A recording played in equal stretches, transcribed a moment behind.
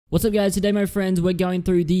What's up guys, today my friends, we're going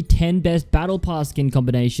through the 10 best Battle Pass skin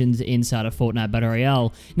combinations inside of Fortnite Battle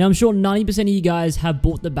Royale. Now I'm sure 90% of you guys have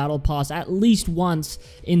bought the Battle Pass at least once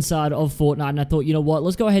inside of Fortnite, and I thought, you know what,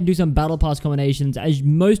 let's go ahead and do some Battle Pass combinations, as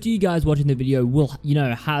most of you guys watching the video will,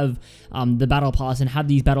 have the Battle Pass and have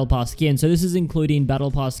these Battle Pass skins. So this is including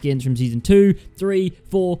Battle Pass skins from Season 2, 3,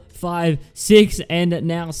 4, 5, 6, and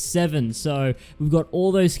now 7. So we've got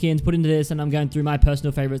all those skins put into this, and I'm going through my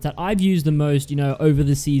personal favorites that I've used the most, over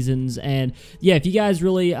the season. And yeah, if you guys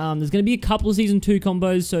really there's going to be a couple of season 2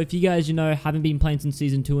 combos, so if you guys haven't been playing since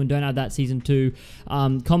season 2 and don't have that season 2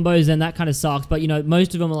 combos, then that kind of sucks. But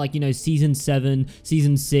most of them are like season 7,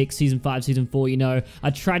 season 6, season 5, season 4. I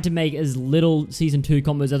tried to make as little season 2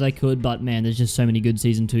 combos as I could, but man, there's just so many good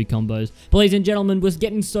season 2 combos. But ladies and gentlemen, we're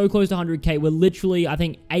getting so close to 100k. We're literally, I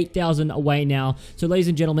think, 8,000 away now. So ladies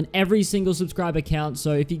and gentlemen, every single subscriber counts.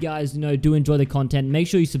 So if you guys do enjoy the content, make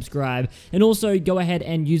sure you subscribe, and also go ahead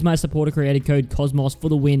and use my supporter creator code Cosmos for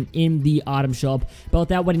the win in the item shop. But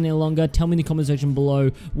without waiting any longer, tell me in the comment section below,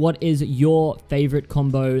 what is your favorite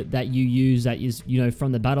combo that you use that is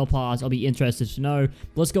from the Battle Pass? I'll be interested to know.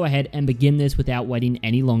 Let's go ahead and begin this without waiting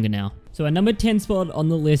any longer now. So our number 10 spot on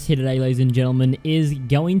the list here today, ladies and gentlemen, is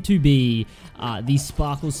going to be the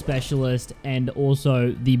Sparkle Specialist and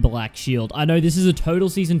also the Black Shield. I know this is a total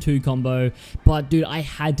Season 2 combo, but dude, I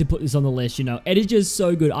had to put this on the list, It is just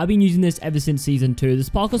so good. I've been using this ever since Season 2. The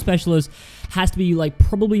Sparkle Specialist has to be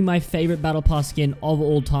probably my favorite Battle Pass skin of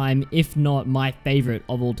all time, if not my favorite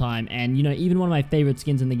of all time. And, even one of my favorite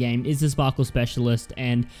skins in the game is the Sparkle Specialist.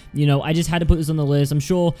 And, I just had to put this on the list. I'm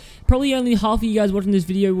sure probably only half of you guys watching this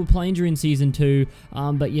video were playing during Season 2,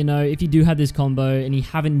 but if you do have this combo and you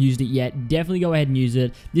haven't used it yet, definitely go ahead and use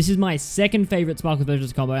it. This is my second favorite Sparkle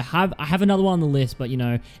Specialist combo. I have another one on the list, but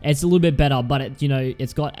it's a little bit better, but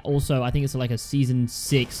it's got also, I think it's like a Season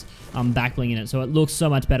 6 back bling in it, so it looks so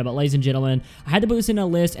much better. But ladies and gentlemen, I had to put this in a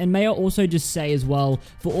list. And may I also just say as well,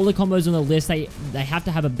 for all the combos on the list, they have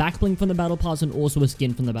to have a back bling from the Battle Pass and also a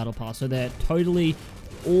skin from the Battle Pass, so they're totally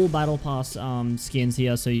all Battle Pass skins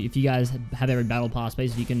here. So if you guys have every Battle Pass,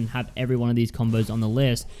 basically you can have every one of these combos on the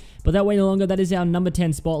list. But that way no longer, that is our number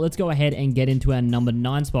 10 spot. Let's go ahead and get into our number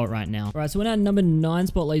 9 spot right now. Alright, so in our number 9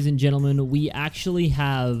 spot, ladies and gentlemen, we actually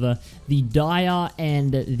have the Dire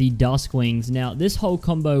and the Duskwings. Now, this whole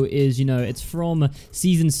combo is, it's from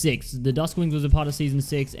Season 6. The Duskwings was a part of Season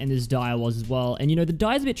 6, and this Dire was as well. And, the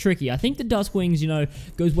Dire's a bit tricky. I think the Duskwings,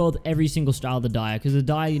 goes well with every single style of the Dire, because the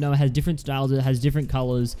Dire, has different styles, it has different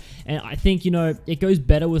colors. And I think, it goes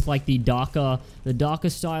better with, the darker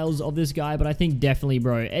styles of this guy. But I think definitely,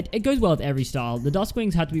 bro, it goes well with every style. The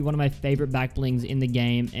Duskwings have to be one of my favorite back blings in the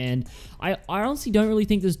game, and I honestly don't really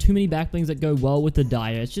think there's too many back blings that go well with the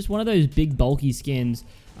Dire. It's just one of those big bulky skins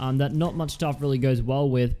that not much stuff really goes well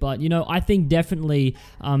with. But I think definitely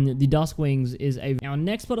the Duskwings is our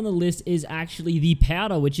next spot on the list is actually the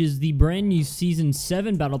Powder, which is the brand new Season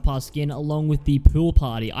 7 Battle Pass skin, along with the Pool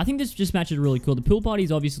Party. I think this just matches really cool. The Pool Party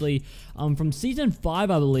is obviously from Season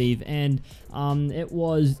 5, I believe, and it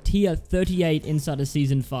was tier 38 inside of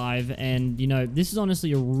Season 5, and this is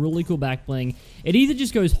honestly a really cool back bling. It either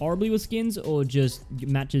just goes horribly with skins or just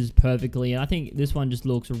matches perfectly, and I think this one just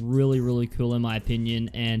looks really, really cool in my opinion.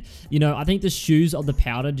 And I think the shoes of the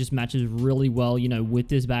Powder just matches really well, with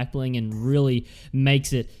this back bling, and really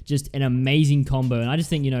makes it just an amazing combo. And I just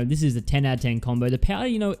think, this is a 10 out of 10 combo. The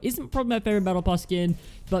Powder, isn't probably my favorite Battle Pass skin,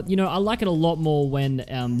 but, I like it a lot more when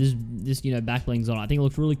this back bling's on. I think it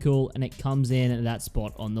looks really cool, and it comes in at that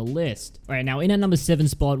spot on the list. All right, now in our number 7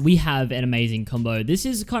 spot, we have an amazing combo. This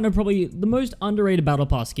is kind of probably the most underrated Battle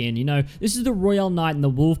Pass skin. This is the Royale Knight and the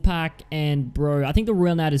Wolf Pack, and bro, I think the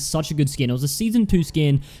Royale Knight is such a good skin. It was a Season 2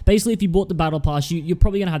 skin. Basically, if you bought the Battle Pass, you're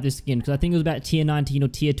probably going to have this skin, because I think it was about tier 19 or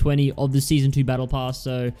tier 20 of the Season 2 Battle Pass.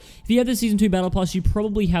 So if you have the Season 2 Battle Pass, you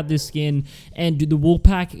probably have this skin. And the Wolf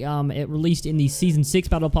Pack, it released in the Season 6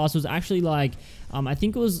 Battle Pass, was actually I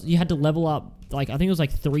think it was, you had to level up, I think it was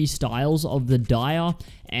 3 styles of the Dire,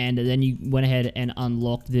 and then you went ahead and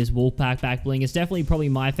unlocked this Wolf Pack back bling. It's definitely probably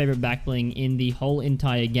my favorite back bling in the whole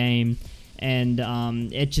entire game. And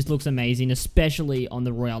it just looks amazing, especially on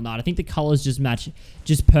the Royale Knight. I think the colors just match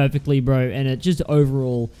just perfectly, bro, and it just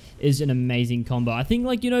overall is an amazing combo. I think,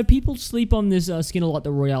 people sleep on this skin a lot,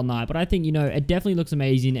 the Royale Knight, but I think, it definitely looks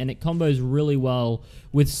amazing, and it combos really well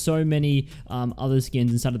with so many other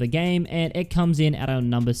skins inside of the game, and it comes in at our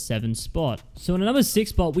number 7 spot. So in our number 6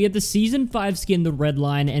 spot, we have the Season 5 skin, the Red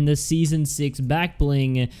Line, and the Season 6 back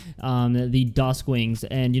bling, the Duskwings.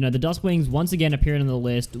 And, the Duskwings, once again, appearing on the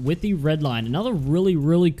list with the Red Line. Redline, another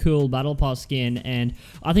really cool Battle Pass skin, and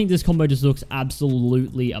I think this combo just looks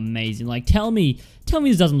absolutely amazing. Like, tell me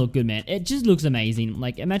this doesn't look good, man. It just looks amazing.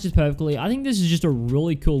 Like, it matches perfectly. I think this is just a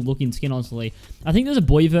really cool looking skin, honestly. I think there's a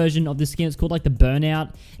boy version of this skin. It's called, like, the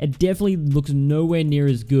Burnout. It definitely looks nowhere near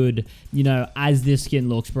as good, you know, as this skin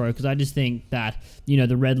looks, bro, because I just think that, you know,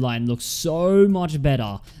 the Redline looks so much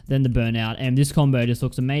better than the Burnout, and this combo just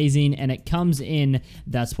looks amazing, and it comes in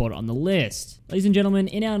that spot on the list. Ladies and gentlemen,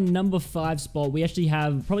 in our number 5 spot, we actually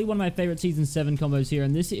have probably one of my favorite Season 7 combos here,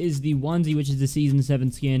 and this is the onesie, which is the Season 7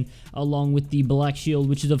 skin, along with the Black Shield,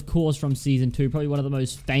 which is, of course, from Season 2, probably one of the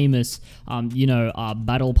most famous,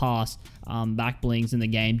 Battle Pass back blings in the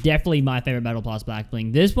game. Definitely my favorite Battle Pass back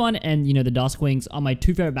bling. This one and, you know, the Dusk Wings are my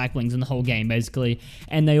 2 favorite back blings in the whole game, basically,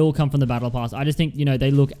 and they all come from the Battle Pass. I just think, you know,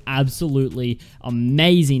 they look absolutely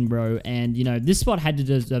amazing, bro, and, you know, this spot had to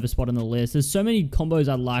deserve a spot on the list. There's so many combos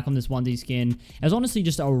I like on this onesie skin. It's honestly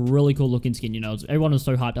just a really cool looking skin, you know. Everyone was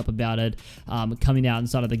so hyped up about it coming out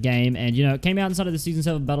inside of the game, and, you know, it came out inside of the Season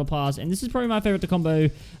 7 Battle Pass, and this is probably my favorite combo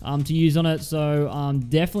to use on it. So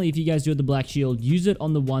definitely, if you guys do the Black Shield, use it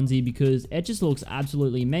on the onesie, because it just looks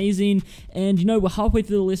absolutely amazing. And, you know, we're halfway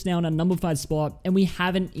through the list now in our number 5 spot, and we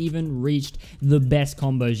haven't even reached the best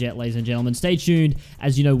combos yet, ladies and gentlemen. Stay tuned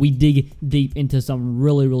as, you know, we dig deep into some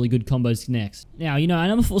really good combos next. Now, you know, our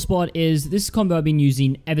number 4 spot is this combo I've been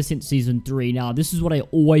using ever since Season 3. Now, this is what I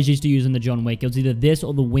always used to use in the John Wick. It was either this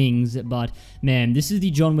or the Wings, but, man, this is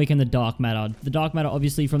the John Wick and the Dark Matter. The Dark Matter,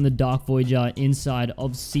 obviously, from the Dark Voyager inside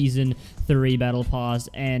of Season 3 Battle Pass,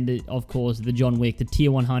 and, of course, the John Wick, the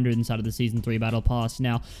Tier 100 inside of the Season 3 Battle Pass.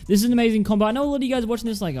 Now, this is an amazing combo. I know a lot of you guys watching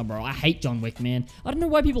this like, oh, bro, I hate John Wick, man. I don't know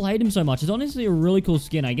why people hate him so much. It's honestly a really cool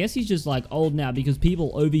skin. I guess he's just, like, old now because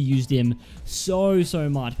people overused him so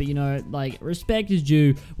much. But, you know, like, respect is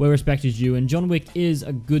due where respect is due, and John Wick is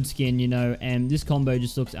a good skin, you know, and this combo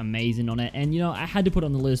just looks amazing on it. And, you know, I had to put it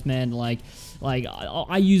on the list, man. Like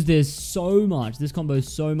I use this so much, this combo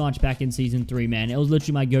so much back in Season 3, man. It was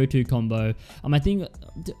literally my go-to combo. I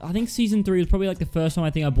think Season 3 was probably like the first time I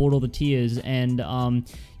think I bought all the tiers, and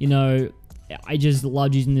you know, I just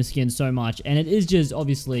loved using this skin so much, and it is just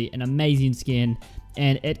obviously an amazing skin,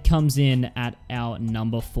 and it comes in at our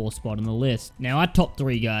number 4 spot on the list. Now, our top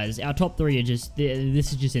 3, guys, our top 3 are just,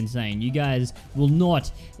 this is just insane. You guys will not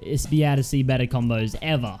be able to see better combos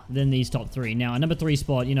ever than these top 3. Now, our number 3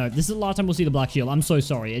 spot, you know, this is the last time we'll see the Black Shield. I'm so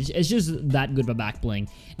sorry. It's just that good of a back bling.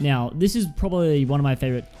 Now, this is probably one of my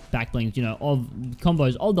favorite back blings, you know, of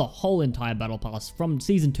combos of the whole entire Battle Pass from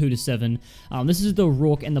Season 2 to 7. This is the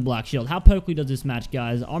Rourke and the Black Shield. How perfectly does this match,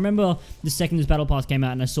 guys? I remember the second this Battle Pass came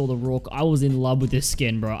out and I saw the Rourke, I was in love with this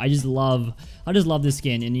skin, bro. I just love this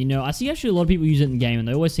skin, and, you know, I see actually a lot of people use it in game, and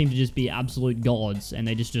they always seem to just be absolute gods, and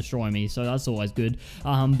they just destroy me, so that's always good.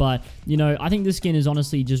 But, you know, I think this skin is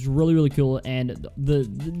honestly just really cool, and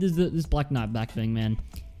this Black Knight back thing, man,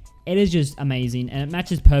 it is just amazing, and it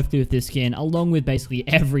matches perfectly with this skin, along with basically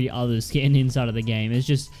every other skin inside of the game. It's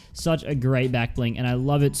just such a great back bling, and I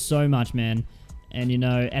love it so much, man. And, you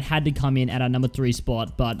know, it had to come in at our number 3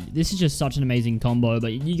 spot, but this is just such an amazing combo.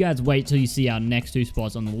 But you guys wait till you see our next 2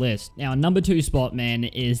 spots on the list. Now, our number 2 spot, man,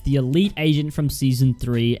 is the Elite Agent from Season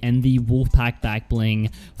 3 and the Wolfpack back bling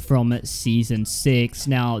from Season 6.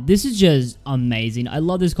 Now, this is just amazing. I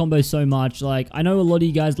love this combo so much. Like, I know a lot of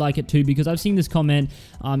you guys like it too, because I've seen this comment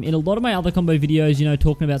in a lot of my other combo videos, you know,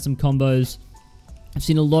 talking about some combos. I've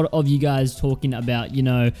seen a lot of you guys talking about, you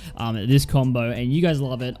know, this combo, and you guys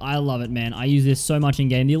love it. I love it, man. I use this so much in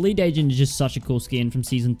game. The Elite Agent is just such a cool skin from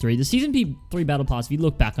Season 3. The Season 3 Battle Pass, if you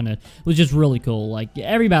look back on it, was just really cool. Like,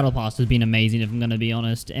 every Battle Pass has been amazing, if I'm going to be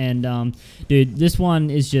honest. And, dude, this one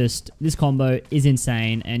is just, this combo is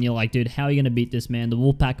insane. And you're like, dude, how are you going to beat this, man? The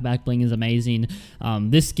Wolfpack back bling is amazing.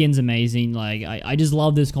 This skin's amazing. Like, I just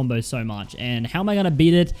love this combo so much. And how am I going to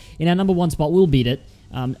beat it? In our number 1 spot, we'll beat it.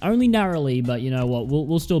 Only narrowly, but you know what,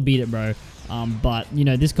 we'll still beat it, bro. But, you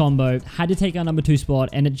know, this combo had to take our number 2 spot,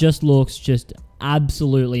 and it just looks just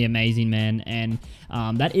absolutely amazing, man. And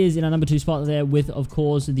that is in our number 2 spot there with, of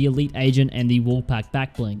course, the Elite Agent and the Wolfpack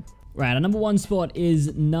back bling. Right, our number 1 spot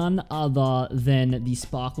is none other than the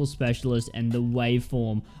Sparkle Specialist and the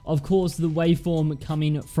Waveform. Of course, the Waveform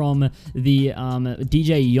coming from the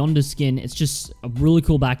DJ Yonder skin. It's just a really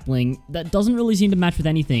cool back bling that doesn't really seem to match with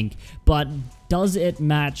anything, but does it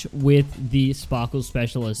match with the Sparkle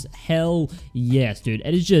Specialist? Hell yes, dude.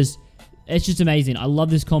 It's just amazing. I love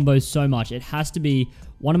this combo so much. It has to be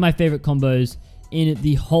one of my favorite combos in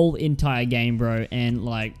the whole entire game, bro. And,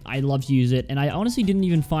 like, I love to use it, and I honestly didn't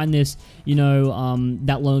even find this, you know,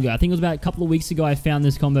 that long ago. I think it was about a couple of weeks ago I found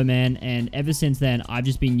this combo, man, and ever since then I've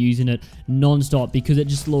just been using it non-stop because it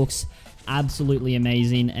just looks absolutely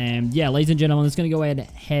amazing. And yeah, ladies and gentlemen, that's going to go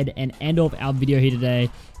ahead and end off our video here today.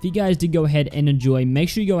 If you guys did go ahead and enjoy, make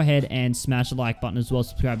sure you go ahead and smash the like button as well,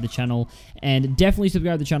 subscribe to the channel, and definitely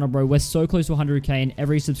subscribe to the channel, bro. We're so close to 100k and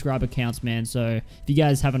every subscriber counts, man. So if you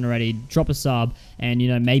guys haven't already, drop a sub and, you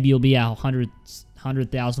know, maybe you'll be our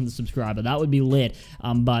 100,000th subscriber. That would be lit.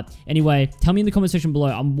 But anyway, tell me in the comment section below.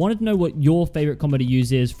 I wanted to know what your favorite combo to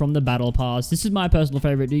use is from the battle pass. This is my personal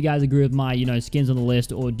favorite. Do you guys agree with my, you know, skins on the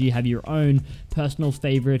list, or do you have your own personal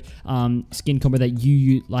favorite skin combo that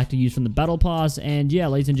you like to use from the battle pass? And yeah,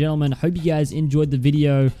 ladies and gentlemen, hope you guys enjoyed the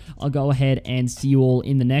video. I'll go ahead and see you all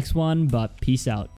in the next one, but peace out.